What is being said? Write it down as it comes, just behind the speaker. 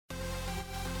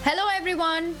Hello,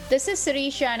 everyone. This is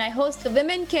Sirisha, and I host the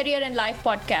Women, Career, and Life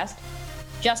podcast.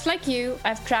 Just like you,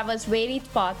 I've traversed varied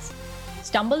paths,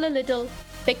 stumbled a little,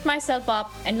 picked myself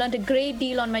up, and learned a great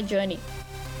deal on my journey.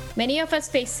 Many of us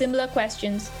face similar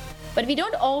questions, but we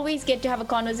don't always get to have a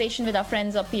conversation with our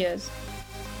friends or peers.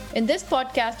 In this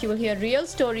podcast, you will hear real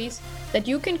stories that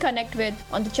you can connect with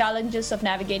on the challenges of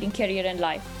navigating career and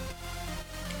life.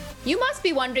 You must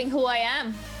be wondering who I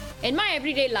am. In my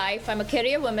everyday life, I'm a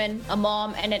career woman, a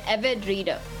mom, and an avid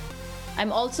reader.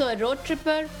 I'm also a road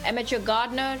tripper, amateur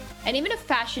gardener, and even a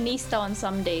fashionista on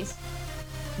some days.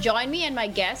 Join me and my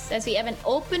guests as we have an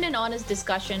open and honest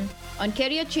discussion on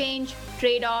career change,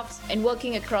 trade-offs, and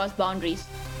working across boundaries.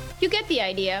 You get the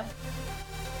idea.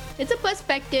 It's a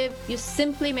perspective you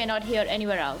simply may not hear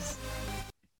anywhere else.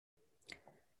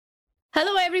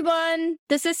 Hello everyone,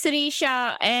 this is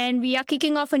Sirisha and we are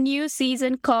kicking off a new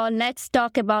season called Let's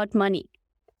Talk About Money.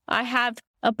 I have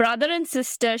a brother and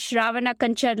sister, Shravana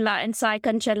Kanchadla and Sai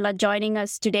Kanchadla, joining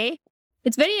us today.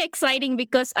 It's very exciting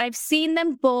because I've seen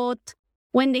them both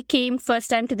when they came first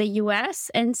time to the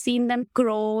US and seen them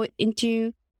grow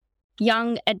into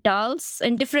young adults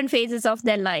in different phases of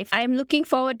their life. I'm looking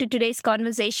forward to today's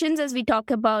conversations as we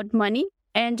talk about money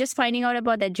and just finding out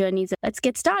about their journeys. Let's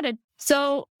get started.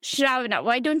 So, Shravana,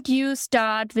 why don't you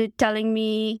start with telling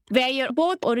me where you're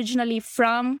both originally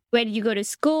from? Where did you go to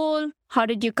school? How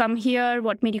did you come here?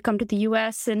 What made you come to the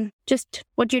US? And just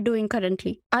what you're doing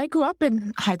currently. I grew up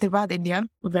in Hyderabad, India,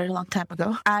 a very long time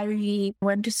ago. I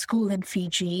went to school in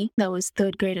Fiji. That was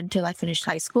third grade until I finished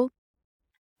high school.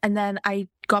 And then I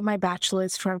got my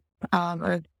bachelor's from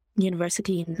a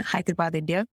university in Hyderabad,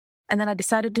 India. And then I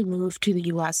decided to move to the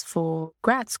US for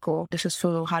grad school. This was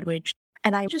for hardware.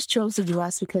 And I just chose the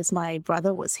US because my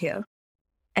brother was here.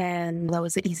 And that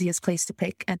was the easiest place to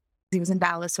pick. And he was in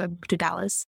Dallas, so I moved to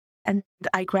Dallas. And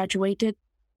I graduated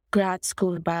grad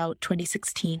school about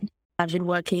 2016. I've been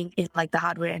working in the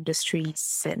hardware industry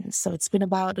since. So it's been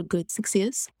about a good 6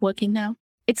 years working now.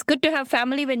 It's good to have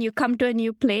family when you come to a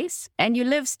new place and you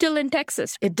live still in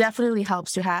Texas. It definitely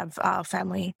helps to have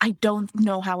family. I don't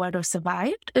know how I'd have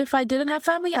survived. If I didn't have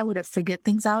family, I would have figured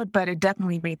things out, but it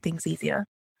definitely made things easier.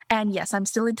 And yes, I'm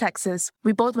still in Texas.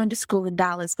 We both went to school in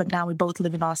Dallas, but now we both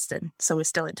live in Austin. So we're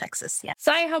still in Texas. Yeah.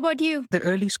 Sai, how about you? The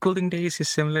early schooling days is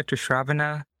similar to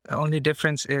Shravana. The only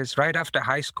difference is right after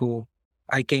high school,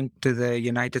 I came to the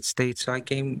United States. So I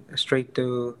came straight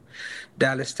to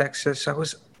Dallas, Texas. I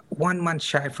was 1 month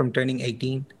shy from turning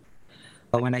 18.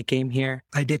 When I came here,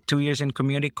 I did 2 years in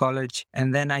community college.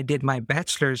 And then I did my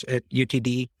bachelor's at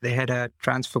UTD. They had a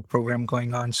transfer program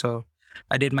going on. So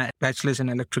I did my bachelor's in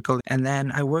electrical, and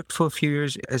then I worked for a few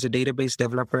years as a database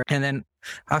developer. And then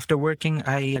after working,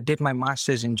 I did my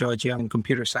master's in Georgia in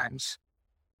computer science.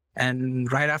 And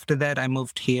right after that, I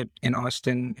moved here in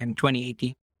Austin in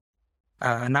 2018.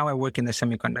 Now I work in the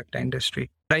semiconductor industry.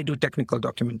 I do technical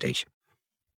documentation.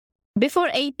 Before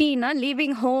 18,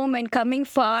 leaving home and coming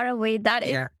far away, that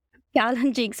is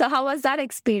challenging. So how was that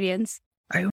experience?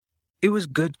 It was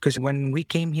good because when we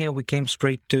came here, we came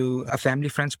straight to a family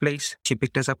friend's place. She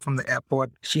picked us up from the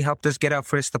airport. She helped us get our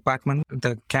first apartment,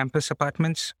 the campus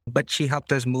apartments. But she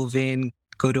helped us move in,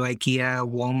 go to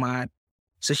IKEA, Walmart.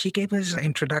 So she gave us an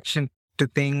introduction to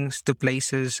things, to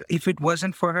places. If it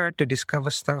wasn't for her to discover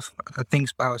stuff,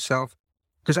 things by herself,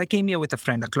 because I came here with a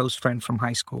friend, a close friend from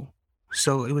high school.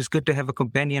 So it was good to have a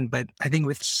companion, but I think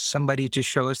with somebody to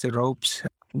show us the ropes,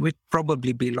 we'd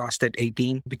probably be lost at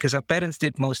 18 because our parents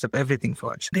did most of everything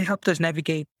for us. They helped us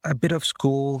navigate a bit of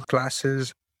school,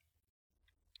 classes,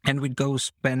 and we'd go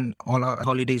spend all our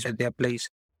holidays at their place.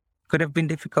 Could have been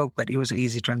difficult, but it was an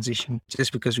easy transition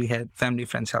just because we had family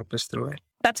friends help us through it.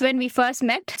 That's when we first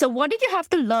met. So what did you have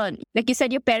to learn? Like you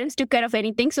said, your parents took care of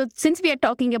anything. So since we are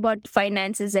talking about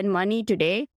finances and money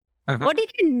today, what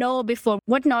did you know before?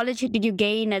 What knowledge did you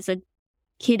gain as a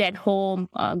kid at home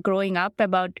growing up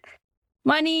about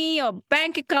money or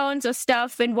bank accounts or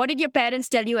stuff? And what did your parents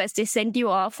tell you as they sent you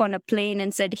off on a plane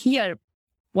and said, here,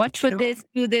 watch for this,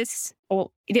 do this?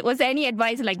 Or was there any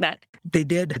advice like that? They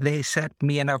did. They set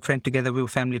me and our friend together. We were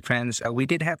family friends. We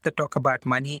did have to talk about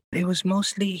money. It was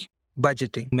mostly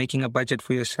budgeting, making a budget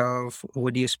for yourself.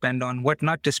 What do you spend on? What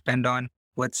not to spend on?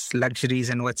 What's luxuries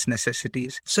and what's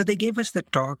necessities. So they gave us the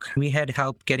talk. We had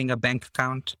help getting a bank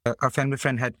account. Our family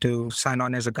friend had to sign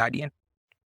on as a guardian.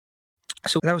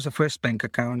 So that was the first bank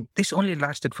account. This only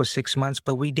lasted for 6 months,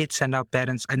 but we did send our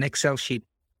parents an Excel sheet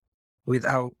with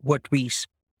what we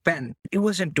spent. It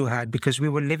wasn't too hard because we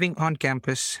were living on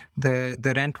campus. The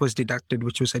rent was deducted,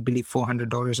 which was, I believe,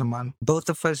 $400 a month. Both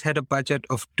of us had a budget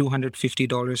of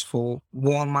 $250 for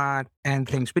Walmart and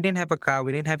things. We didn't have a car.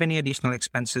 We didn't have any additional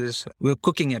expenses. We were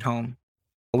cooking at home.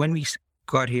 When we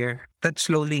got here, that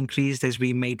slowly increased as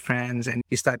we made friends and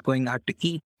we started going out to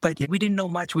eat. But we didn't know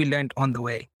much. We learned on the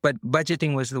way. But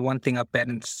budgeting was the one thing our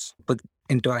parents put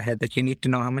into our head, that you need to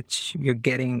know how much you're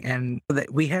getting, and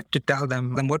that we had to tell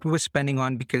them what we were spending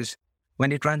on, because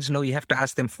when it runs low, you have to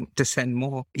ask them to send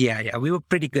more. Yeah. We were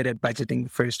pretty good at budgeting the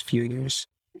first few years.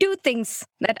 Two things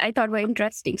that I thought were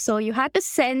interesting. So you had to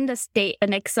send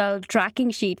an Excel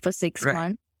tracking sheet for 6 Right.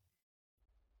 months.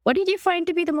 What did you find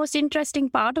to be the most interesting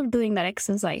part of doing that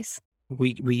exercise?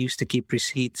 We used to keep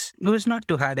receipts. It was not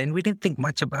too hard and we didn't think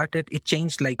much about it. It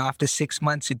changed like after 6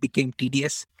 months, it became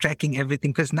tedious tracking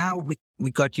everything because now we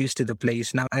got used to the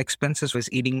place. Now our expenses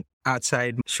was eating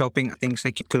outside, shopping, things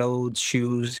like clothes,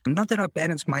 shoes. Not that our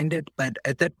parents minded, but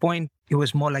at that point, it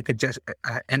was more like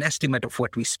an estimate of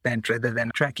what we spent rather than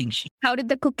a tracking sheet. How did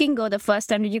the cooking go the first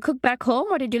time? Did you cook back home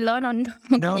or did you learn on?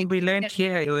 No, we learned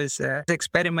here. It was an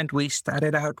experiment. We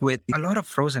started out with a lot of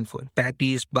frozen food,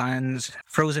 patties, buns,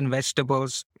 frozen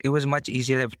vegetables. It was much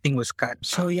easier. Everything was cut.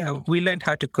 So yeah, we learned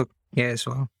how to cook here as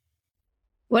well.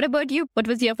 What about you? What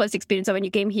was your first experience when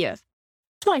you came here?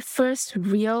 My first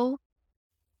real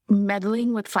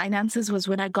meddling with finances was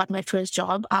when I got my first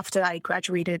job after I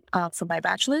graduated from my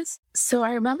bachelor's. So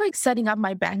I remember setting up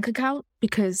my bank account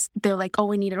because they're like, oh,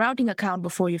 we need a routing account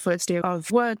before your first day of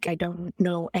work. I don't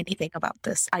know anything about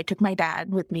this. I took my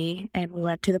dad with me and we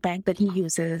went to the bank that he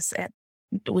uses and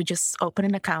we just opened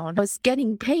an account. I was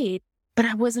getting paid, but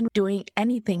I wasn't doing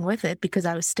anything with it because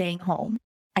I was staying home.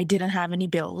 I didn't have any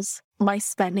bills. My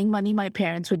spending money my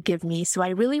parents would give me. So I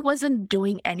really wasn't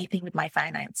doing anything with my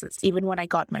finances, even when I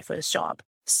got my first job.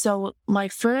 So my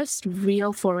first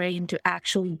real foray into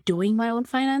actually doing my own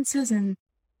finances and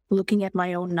looking at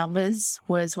my own numbers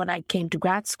was when I came to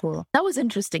grad school. That was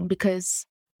interesting because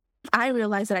I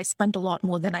realized that I spent a lot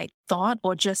more than I thought,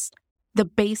 or just the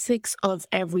basics of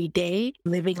everyday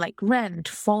living, like rent,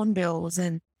 phone bills,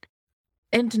 and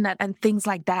internet and things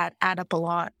like that add up a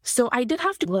lot. So I did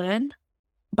have to learn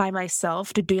by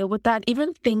myself to deal with that.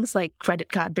 Even things like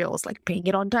credit card bills, like paying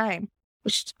it on time,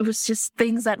 which was just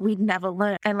things that we'd never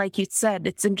learned. And like you said,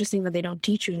 it's interesting that they don't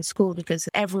teach you in school because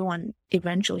everyone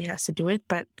eventually has to do it,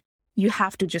 but you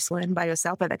have to just learn by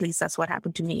yourself. And at least that's what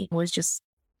happened to me, was just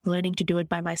learning to do it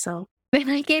by myself. When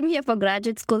I came here for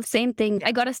graduate school, same thing.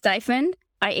 I got a stipend.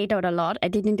 I ate out a lot. I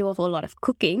didn't do a whole lot of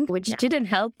cooking, which didn't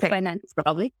help finance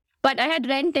probably. But I had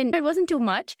rent and it wasn't too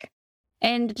much.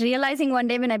 And realizing one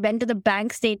day when I went to the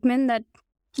bank statement that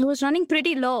it was running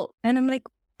pretty low. And I'm like,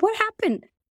 what happened?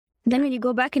 Then when you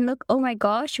go back and look, oh my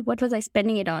gosh, what was I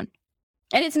spending it on?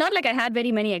 And it's not like I had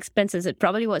very many expenses. It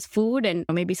probably was food and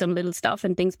maybe some little stuff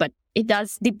and things, but it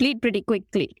does deplete pretty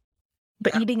quickly.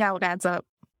 But eating out adds up.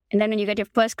 And then when you get your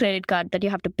first credit card, that you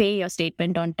have to pay your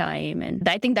statement on time. And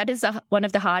I think that is one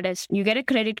of the hardest. You get a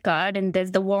credit card and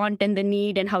there's the want and the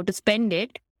need and how to spend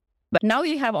it. But now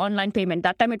you have online payment.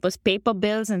 That time it was paper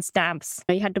bills and stamps.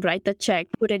 You had to write the check,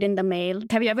 put it in the mail.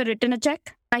 Have you ever written a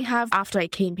check? I have after I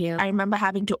came here. I remember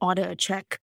having to order a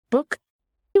checkbook.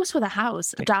 It was for the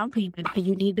house, a down payment.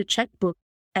 You need a checkbook.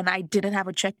 And I didn't have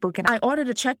a checkbook. And I ordered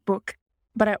a checkbook,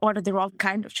 but I ordered the wrong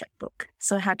kind of checkbook.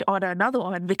 So I had to order another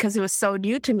one because it was so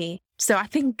new to me. So I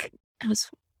think I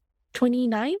was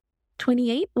 29,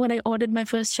 28 when I ordered my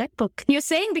first checkbook. You're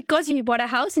saying because you bought a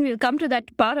house, and we'll come to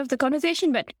that part of the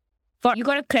conversation, but you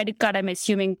got a credit card, I'm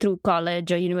assuming, through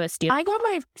college or university. I got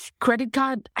my credit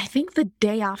card, I think the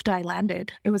day after I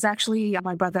landed. It was actually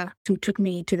my brother who took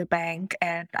me to the bank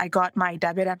and I got my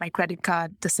debit and my credit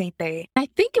card the same day. I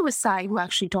think it was Sai who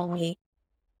actually told me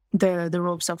the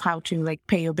ropes of how to like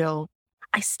pay your bill.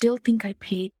 I still think I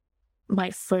paid my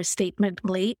first statement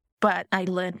late, but I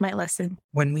learned my lesson.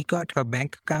 When we got our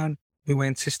bank account, we were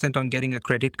insistent on getting a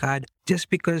credit card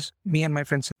just because me and my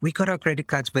friends, we got our credit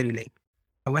cards very late.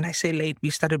 When I say late, we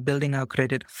started building our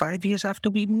credit 5 years after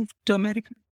we moved to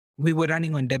America. We were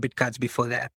running on debit cards before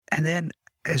that. And then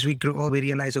as we grew old, we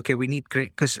realized, okay, we need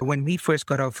credit. Because when we first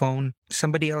got our phone,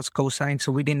 somebody else co-signed,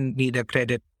 so we didn't need a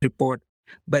credit report.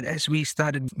 But as we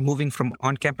started moving from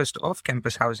on-campus to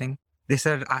off-campus housing, they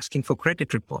started asking for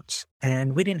credit reports.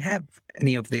 And we didn't have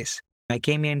any of this. I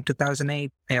came here in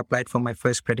 2008. I applied for my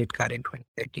first credit card in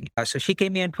 2013. So she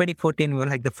came here in 2014. We were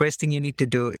like, the first thing you need to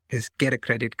do is get a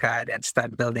credit card and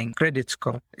start building credit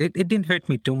score. It didn't hurt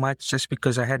me too much just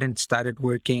because I hadn't started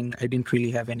working. I didn't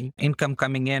really have any income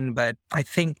coming in. But I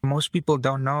think most people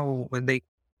don't know when they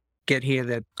get here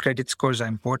that credit scores are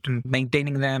important,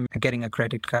 maintaining them and getting a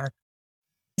credit card.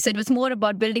 So it was more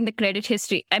about building the credit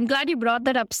history. I'm glad you brought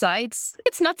that up, Sides.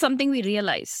 It's not something we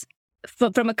realize.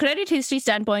 From a credit history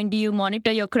standpoint, do you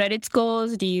monitor your credit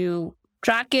scores? Do you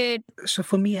track it? So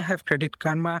for me, I have Credit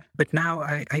Karma, but now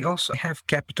I also have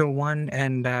Capital One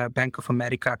and Bank of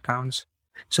America accounts.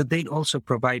 So they also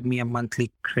provide me a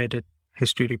monthly credit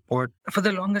history report. For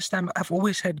the longest time, I've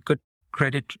always had good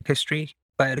credit history,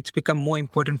 but it's become more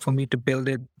important for me to build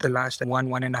it the last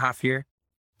 1.5 year,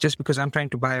 just because I'm trying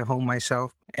to buy a home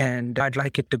myself and I'd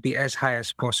like it to be as high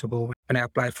as possible when I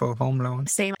apply for a home loan.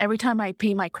 Same. Every time I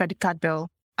pay my credit card bill,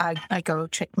 I go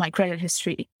check my credit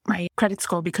history, my credit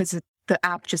score, because the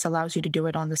app just allows you to do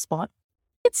it on the spot.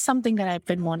 It's something that I've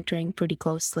been monitoring pretty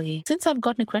closely since I've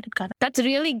gotten a credit card. That's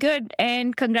really good.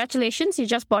 And congratulations, you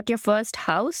just bought your first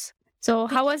house. So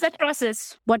how was that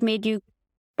process? What made you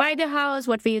buy the house?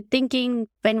 What were you thinking?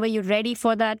 When were you ready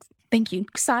for that? Thank you.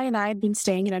 Sai and I had been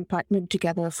staying in an apartment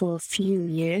together for a few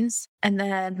years. And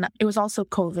then it was also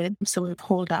COVID, so we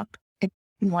holed up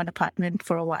in one apartment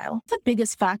for a while. The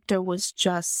biggest factor was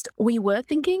just we were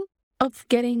thinking of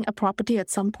getting a property at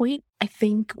some point. I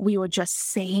think we were just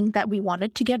saying that we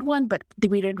wanted to get one, but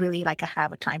we didn't really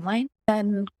have a timeline.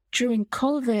 And during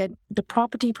COVID, the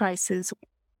property prices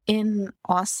in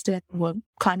Austin were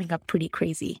climbing up pretty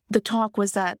crazy. The talk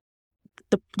was that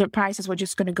the prices were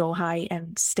just going to go high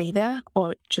and stay there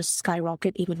or just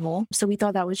skyrocket even more. So we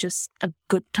thought that was just a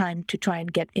good time to try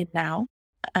and get in now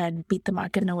and beat the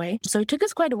market in a way. So it took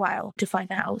us quite a while to find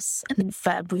a house. And in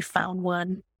Feb, we found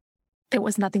one. There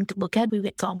was nothing to look at. We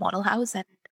went to a model house and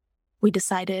we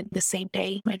decided the same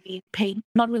day when we paid,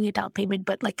 not really a down payment,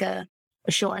 but a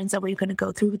assurance that we were going to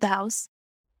go through with the house.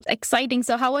 Exciting.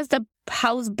 So how was the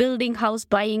house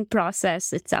buying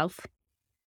process itself?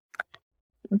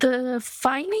 The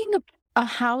finding a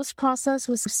house process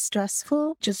was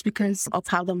stressful just because of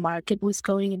how the market was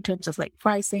going in terms of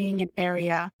pricing and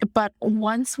area. But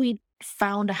once we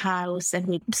found a house and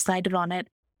we decided on it,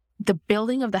 the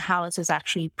building of the house is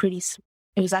actually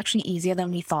it was actually easier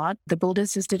than we thought. The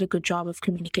builders just did a good job of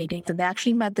communicating, and they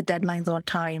actually met the deadlines on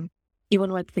time,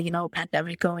 even with the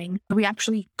pandemic going. We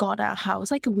actually got our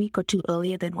house a week or two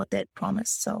earlier than what they'd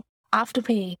promised. So after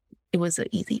paying, it was an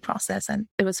easy process and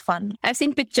it was fun. I've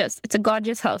seen pictures. It's a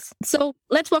gorgeous house. So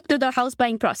let's walk through the house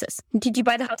buying process. Did you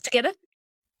buy the house together?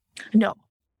 No,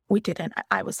 we didn't.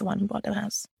 I was the one who bought the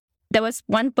house. There was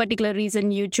one particular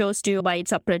reason you chose to buy it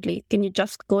separately. Can you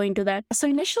just go into that? So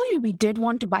initially we did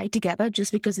want to buy together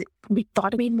just because we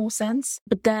thought it made more sense.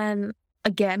 But then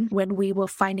again, when we were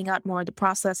finding out more of the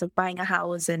process of buying a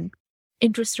house and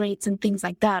interest rates and things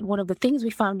like that, one of the things we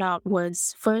found out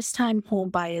was first-time home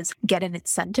buyers get an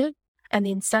incentive. And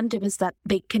the incentive is that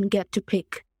they can get to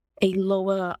pick a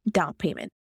lower down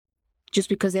payment just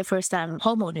because they're first-time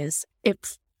homeowners.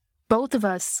 If both of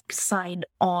us signed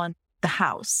on the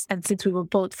house, and since we were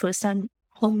both first-time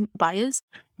home buyers,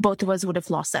 both of us would have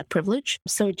lost that privilege.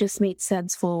 So it just made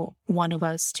sense for one of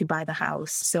us to buy the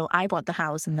house. So I bought the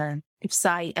house, and then if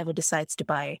Sai ever decides to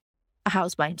buy a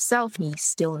house by himself, he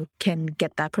still can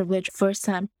get that privilege.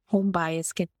 First-time home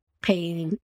buyers can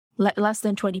pay less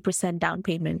than 20% down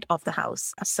payment of the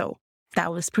house. So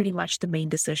that was pretty much the main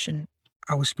decision.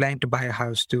 I was planning to buy a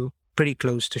house too, pretty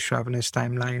close to Shravana's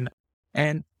timeline.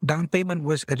 And down payment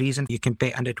was a reason you can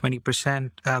pay under 20%.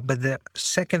 But the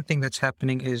second thing that's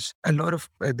happening is a lot of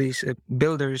these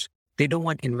builders, they don't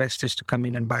want investors to come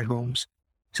in and buy homes.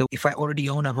 So if I already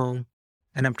own a home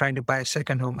and I'm trying to buy a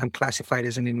second home, I'm classified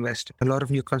as an investor. A lot of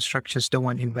new constructions don't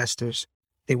want investors.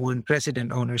 They want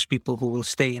resident owners, people who will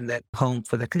stay in that home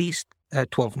for at least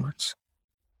 12 months.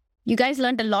 You guys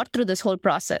learned a lot through this whole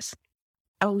process.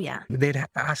 Oh, yeah. They'd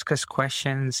ask us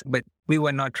questions, but we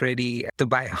were not ready to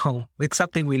buy a home. It's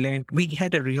something we learned. We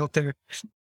had a realtor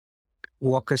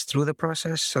walk us through the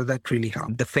process, so that really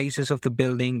helped. The phases of the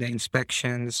building, the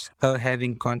inspections, her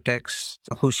having context,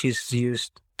 who she's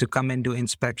used to come and do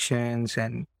inspections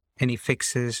and any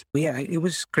fixes. Yeah, it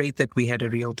was great that we had a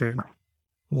realtor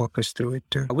walk us through it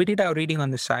too. We did our reading on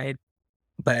the side,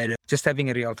 but just having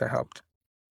a realtor helped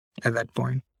at that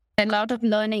point. A lot of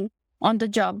learning on the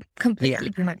job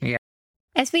completely. Yeah.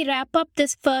 As we wrap up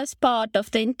this first part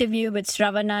of the interview with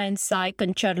Shravana and Sai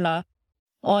Kancharla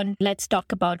on Let's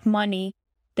Talk About Money,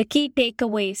 the key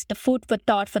takeaways, the food for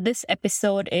thought for this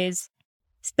episode is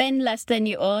spend less than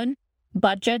you earn,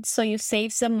 budget so you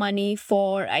save some money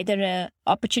for either an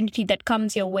opportunity that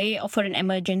comes your way or for an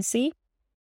emergency.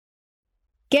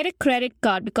 Get a credit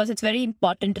card because it's very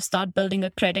important to start building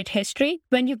a credit history.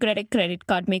 When you get a credit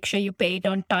card, make sure you pay it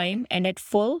on time and at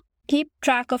full. Keep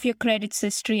track of your credit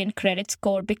history and credit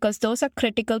score because those are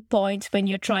critical points when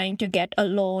you're trying to get a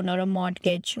loan or a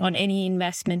mortgage on any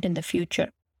investment in the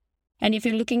future. And if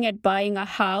you're looking at buying a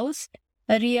house,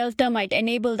 a realtor might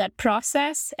enable that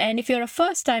process. And if you're a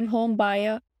first-time home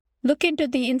buyer, look into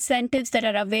the incentives that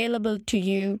are available to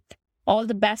you All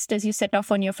the best as you set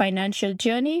off on your financial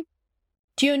journey.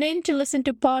 Tune in to listen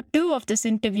to part 2 of this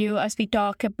interview as we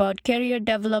talk about career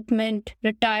development,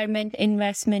 retirement,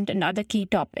 investment, and other key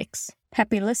topics.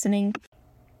 Happy listening.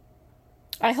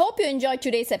 I hope you enjoyed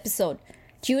today's episode.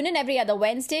 Tune in every other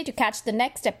Wednesday to catch the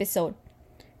next episode.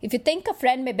 If you think a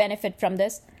friend may benefit from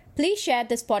this, please share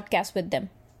this podcast with them.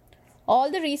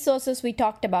 All the resources we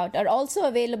talked about are also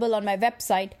available on my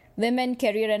website,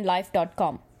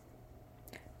 womencareerandlife.com.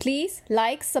 Please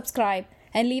like, subscribe,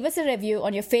 and leave us a review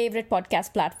on your favorite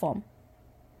podcast platform.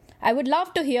 I would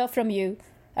love to hear from you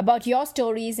about your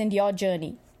stories and your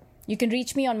journey. You can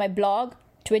reach me on my blog,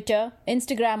 Twitter,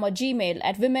 Instagram, or Gmail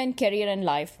at Women, Career and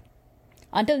Life.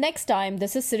 Until next time,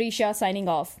 this is Sirisha signing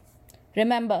off.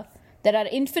 Remember, there are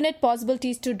infinite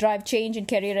possibilities to drive change in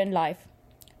career and life.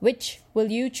 Which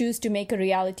will you choose to make a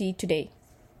reality today?